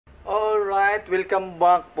Alright, welcome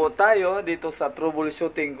back po tayo dito sa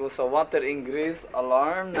troubleshooting ko sa water ingress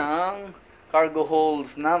alarm ng cargo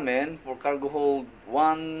holds namin for cargo hold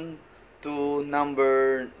 1 to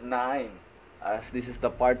number 9. As this is the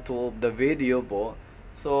part 2 of the video po.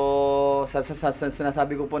 So,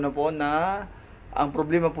 sinasabi ko po na ang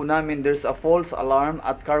problema po namin, there's a false alarm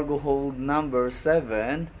at cargo hold number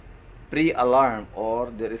 7, pre-alarm,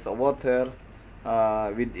 or there is a water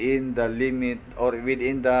within the limit or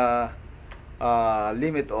within the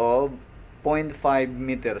limit of 0.5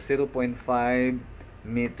 meter, 0.5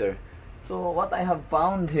 meter. So what I have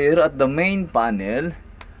found here at the main panel,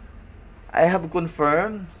 I have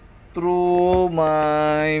confirmed through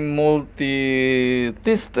my multi-tester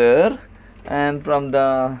and from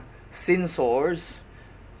the sensors,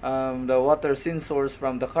 the water sensors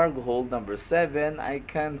from the cargo hold number 7, I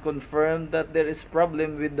can confirm that there is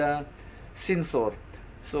problem with the sensor.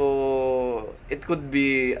 So it could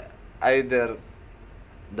be either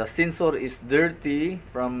the sensor is dirty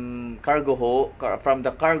from from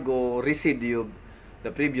the cargo residue,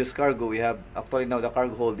 the previous cargo we have. Actually now the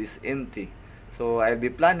cargo hold is empty, so I'll be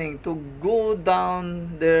planning to go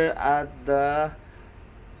down there at the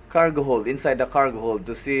cargo hold, inside the cargo hold,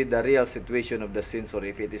 to see the real situation of the sensor,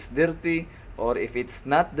 if it is dirty or if it's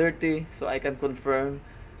not dirty, so I can confirm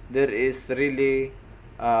there is really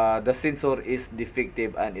the sensor is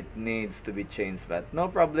defective and it needs to be changed. But no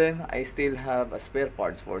problem, I still have a spare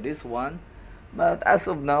parts for this one. But as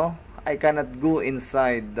of now, I cannot go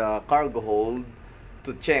inside the cargo hold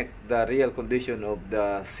to check the real condition of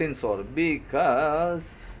the sensor because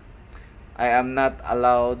I am not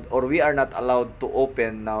allowed, or we are not allowed to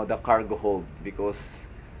open now the cargo hold, because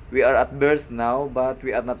we are at berth now, but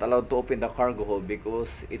we are not allowed to open the cargo hold because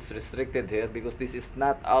it's restricted here, because this is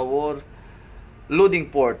not our loading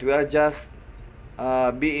port. We are just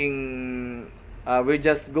we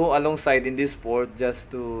just go alongside in this port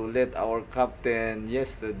just to let our captain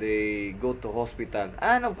yesterday go to hospital,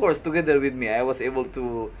 and of course together with me I was able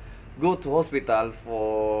to go to hospital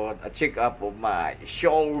for a checkup of my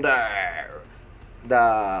shoulder,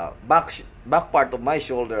 the back part of my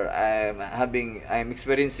shoulder. I'm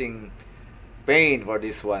experiencing pain for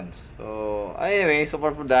this one. So anyway, so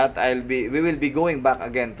far for that, we will be going back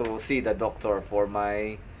again to see the doctor for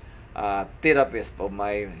my therapist of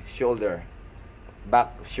my shoulder,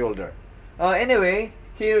 back shoulder. Anyway,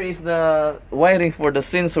 here is the wiring for the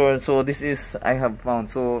sensor. So this is I have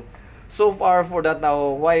found. So far for that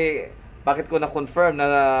now, bakit ko na confirm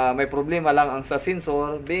na may problema lang ang sa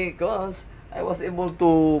sensor? Because I was able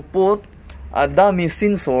to put a dummy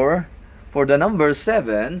sensor for the number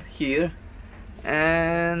 7 here,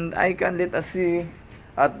 and I can let us see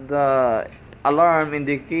at the alarm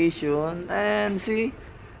indication, and see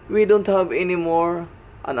we don't have anymore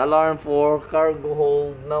an alarm for cargo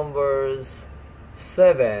hold numbers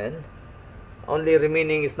 7. Only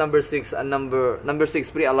remaining is number 6 and number 6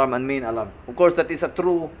 pre-alarm and main alarm. Of course, that is a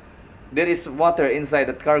true. There is water inside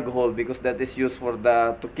that cargo hold because that is used for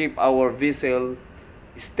to keep our vessel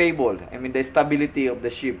stable. I mean the stability of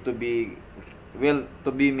the ship to be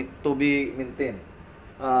maintained.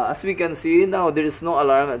 As we can see now, there is no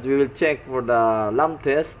alarm. As we will check for the lamp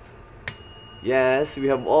test. Yes, we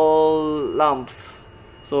have all lamps.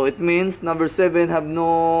 So it means number 7 have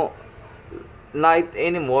no light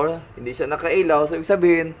anymore, hindi siya nakailaw. So ibig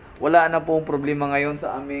sabihin, wala na pong problema ngayon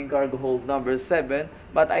sa aming cargo hold number 7,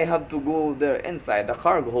 but I have to go there inside the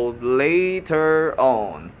cargo hold later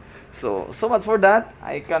on. So much for that.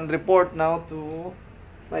 I can report now to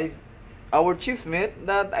our chief mate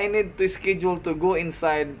that I need to schedule to go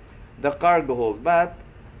inside the cargo hold, but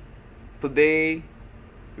today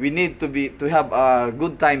we need to have a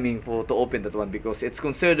good timing to open that one, because it's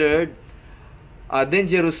considered a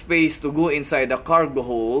dangerous space to go inside the cargo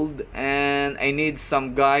hold, and I need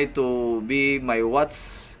some guy to be my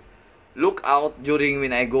lookout during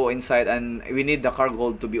when I go inside, and we need the cargo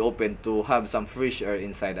hold to be open to have some fresh air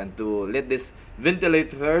inside and to let this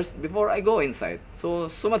ventilate first before I go inside.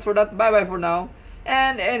 So much for that. Bye bye for now.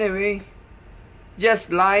 And anyway,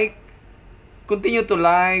 just continue to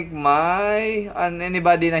like and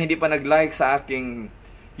anybody na hindi pa nag-like sa aking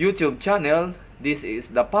YouTube channel, this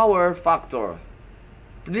is the Power Factor.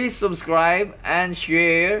 Please subscribe and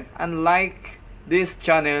share and like this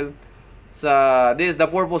channel. The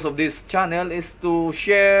purpose of this channel is to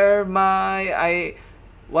share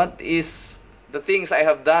what is the things I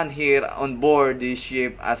have done here on board this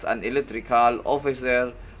ship as an electrical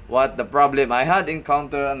officer, what the problem I had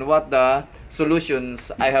encountered, and what the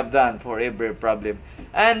solutions I have done for every problem.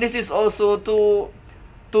 And this is also to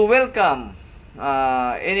welcome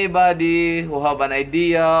anybody who have an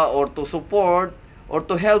idea or to support or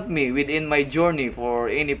to help me within my journey for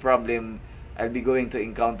any problem I'll be going to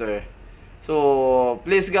encounter. So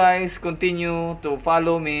please guys, continue to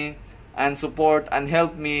follow me and support and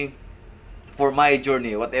help me for my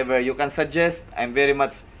journey. Whatever you can suggest, I'm very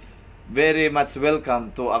much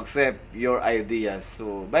welcome to accept your ideas.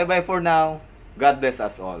 So bye bye for now. God bless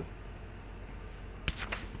us all.